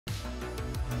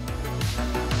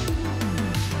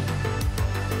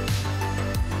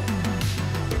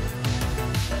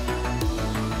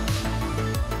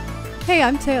Hey,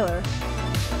 I'm Taylor.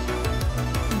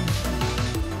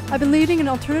 I've been leading an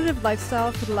alternative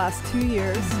lifestyle for the last 2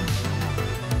 years.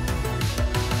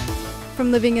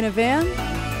 From living in a van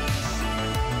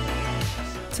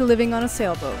to living on a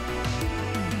sailboat.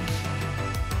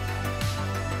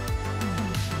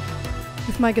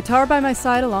 With my guitar by my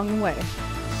side along the way.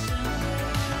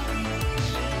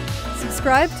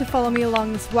 Subscribe to follow me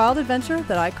along this wild adventure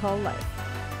that I call life.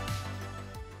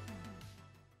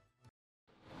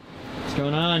 What's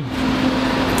going on?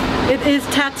 It is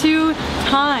tattoo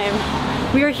time.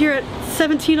 We are here at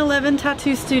 1711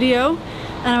 Tattoo Studio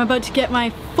and I'm about to get my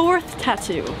 4th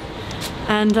tattoo.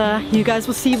 And you guys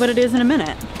will see what it is in a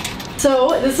minute.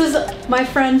 So this is my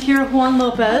friend here, Juan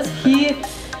Lopez. He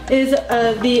is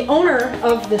the owner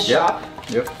of the shop.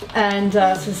 Yep. And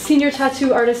so senior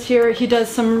tattoo artist here. He does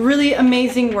some really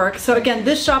amazing work. So again,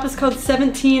 this shop is called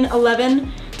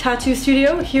 1711 Tattoo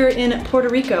Studio here in Puerto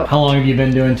Rico. How long have you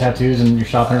been doing tattoos in your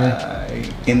shop?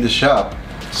 In the shop,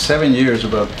 7 years,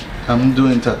 but I'm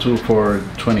doing tattoo for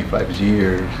 25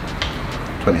 years,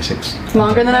 26.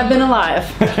 Longer than I've been alive.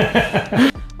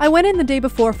 I went in the day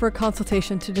before for a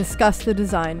consultation to discuss the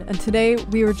design, and today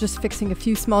we were just fixing a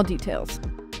few small details.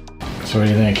 So what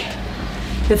do you think?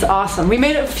 It's awesome. We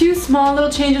made a few small little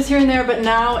changes here and there, but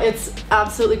now it's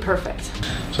absolutely perfect.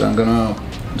 So I'm gonna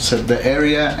set the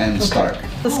area and start.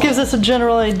 This gives us a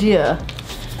general idea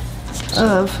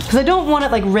of, because I don't want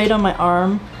it like right on my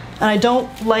arm, and I don't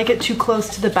like it too close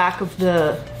to the back of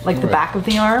the, the back of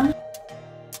the arm.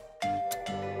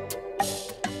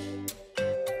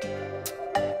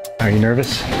 Are you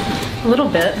nervous? A little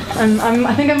bit.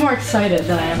 I think I'm more excited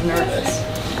than I am nervous.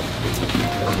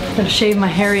 I'm gonna shave my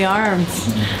hairy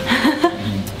arms.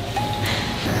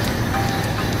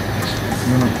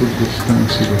 I'm gonna put this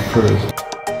concealer first.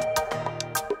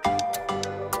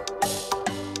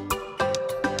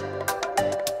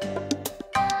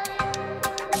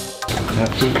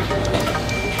 Have to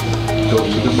go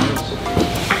to the mouse.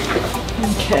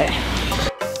 Okay.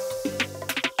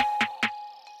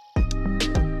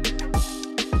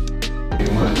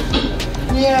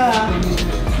 Yeah.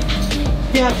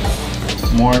 Yeah.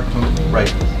 More to right,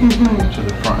 to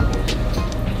the front.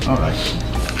 All right.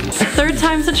 3rd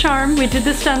time's a charm. We did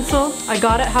the stencil. I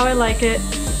got it how I like it.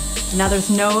 Now there's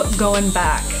no going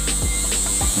back.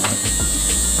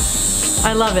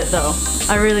 I love it though.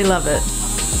 I really love it.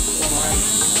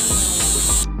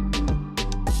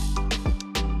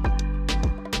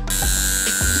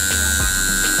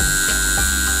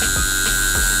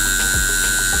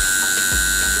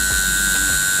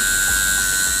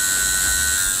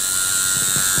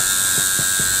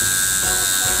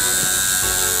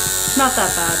 Not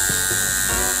that bad.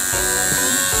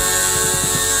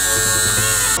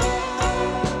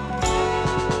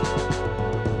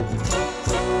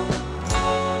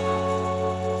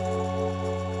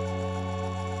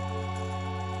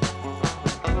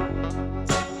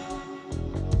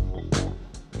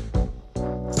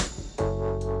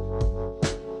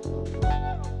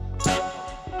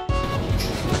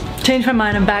 Changed my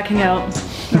mind, I'm backing out.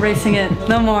 Erasing it,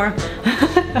 no more.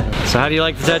 So how do you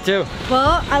like the tattoo?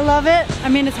 Well, I love it. I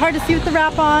mean, it's hard to see with the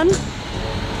wrap on,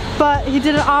 but he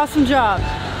did an awesome job.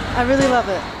 I really love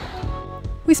it.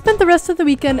 We spent the rest of the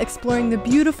weekend exploring the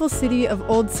beautiful city of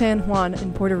Old San Juan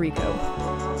in Puerto Rico.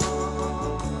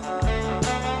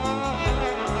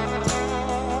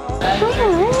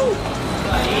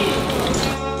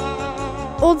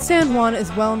 Old San Juan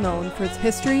is well known for its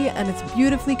history and its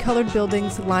beautifully colored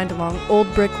buildings lined along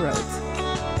old brick roads.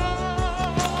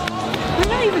 We're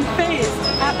not even phased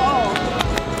at all.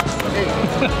 Hey,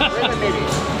 wait a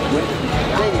minute.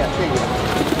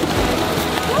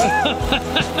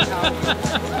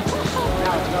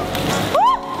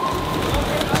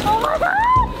 Oh my god!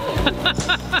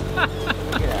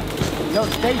 No,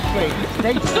 stay straight.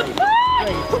 Stay straight.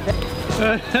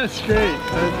 That's great.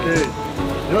 That's great.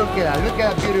 Look at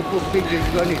that beautiful picture. You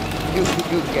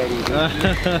get it. Oh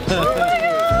my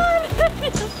god!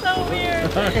 It's so weird.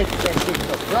 It's a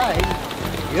surprise.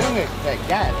 You don't expect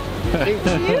that. You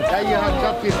see? Now you have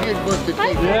something beautiful to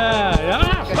take.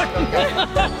 Yeah.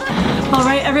 All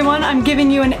right, everyone, I'm giving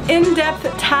you an in-depth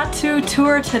tattoo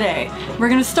tour today. We're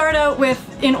gonna start out with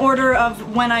in order of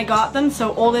when I got them,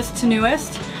 so oldest to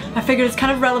newest. I figured it's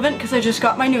kind of relevant because I just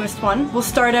got my newest one. We'll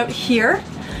start out here.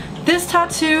 This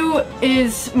tattoo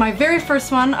is my very first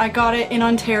one. I got it in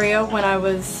Ontario when I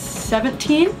was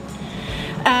 17.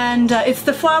 And it's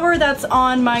the flower that's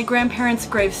on my grandparents'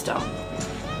 gravestone.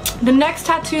 The next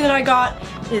tattoo that I got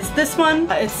is this one.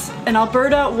 It's an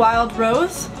Alberta wild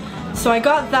rose. So I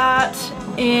got that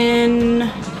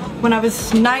when I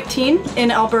was 19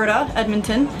 in Alberta,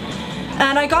 Edmonton.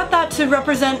 And I got that to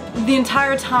represent the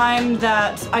entire time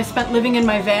that I spent living in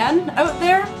my van out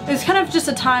there. It was kind of just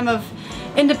a time of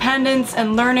independence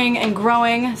and learning and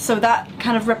growing, so that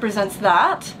kind of represents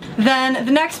that. Then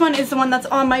the next one is the one that's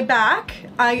on my back.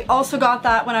 I also got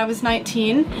that when I was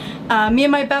 19. Me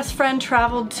and my best friend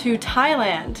traveled to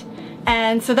Thailand,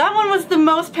 and so that one was the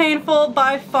most painful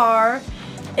by far.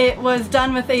 It was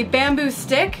done with a bamboo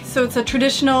stick, so it's a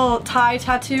traditional Thai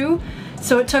tattoo.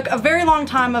 So it took a very long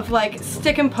time of like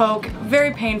stick and poke,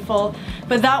 very painful,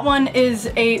 but that one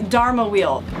is a Dharma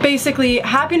wheel. Basically,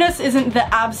 happiness isn't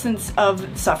the absence of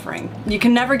suffering. You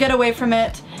can never get away from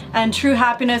it, and true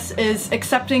happiness is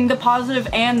accepting the positive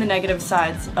and the negative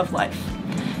sides of life.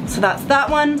 So that's that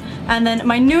one. And then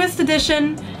my newest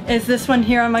addition is this one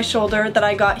here on my shoulder that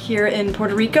I got here in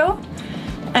Puerto Rico.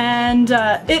 And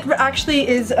it actually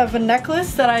is of a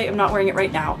necklace that I am not wearing it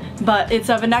right now, but it's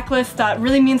of a necklace that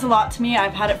really means a lot to me.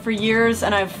 I've had it for years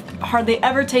and I've hardly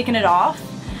ever taken it off.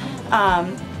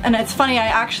 And it's funny, I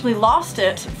actually lost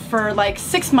it for like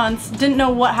 6 months, didn't know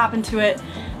what happened to it,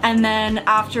 and then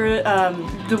after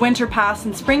the winter passed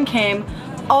and spring came,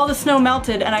 all the snow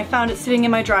melted and I found it sitting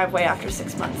in my driveway after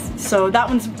 6 months. So that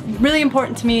one's really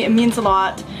important to me, it means a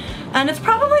lot. And it's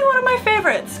probably one of my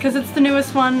favorites because it's the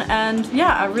newest one, and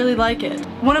yeah, I really like it.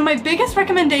 One of my biggest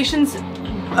recommendations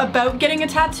about getting a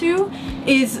tattoo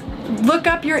is look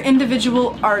up your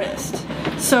individual artist.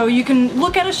 So you can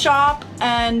look at a shop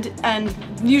and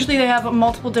usually they have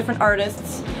multiple different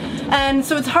artists. And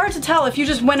so it's hard to tell if you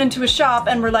just went into a shop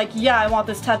and were like, yeah, I want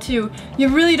this tattoo. You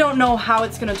really don't know how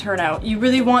it's gonna turn out. You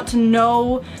really want to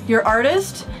know your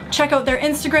artist, check out their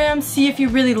Instagram, see if you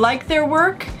really like their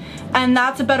work. And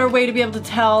that's a better way to be able to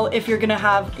tell if you're gonna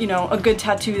have, you know, a good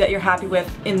tattoo that you're happy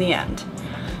with in the end.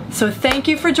 So thank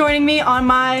you for joining me on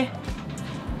my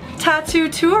tattoo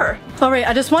tour. Alright,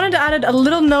 I just wanted to add a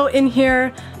little note in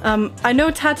here. I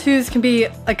know tattoos can be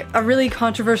like a really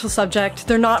controversial subject.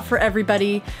 They're not for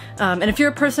everybody. And if you're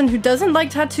a person who doesn't like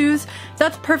tattoos,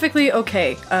 that's perfectly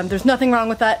okay. There's nothing wrong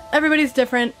with that. Everybody's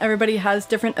different. Everybody has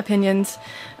different opinions.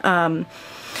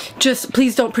 Just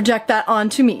please don't project that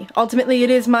onto me. Ultimately, it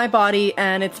is my body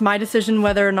and it's my decision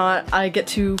whether or not I get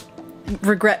to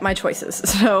regret my choices.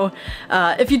 So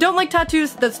if you don't like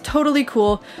tattoos, that's totally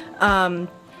cool.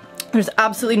 There's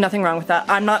absolutely nothing wrong with that.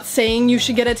 I'm not saying you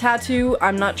should get a tattoo.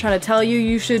 I'm not trying to tell you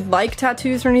you should like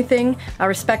tattoos or anything. I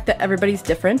respect that everybody's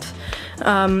different.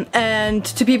 And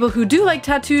to people who do like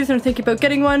tattoos and are thinking about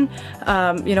getting one,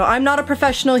 you know, I'm not a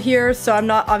professional here, so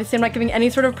obviously I'm not giving any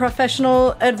sort of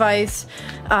professional advice.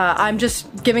 I'm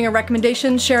just giving a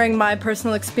recommendation, sharing my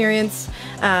personal experience,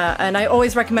 and I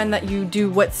always recommend that you do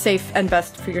what's safe and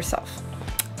best for yourself.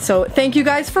 So thank you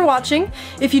guys for watching.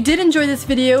 If you did enjoy this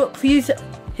video, please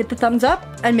hit the thumbs up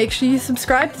and make sure you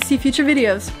subscribe to see future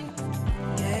videos.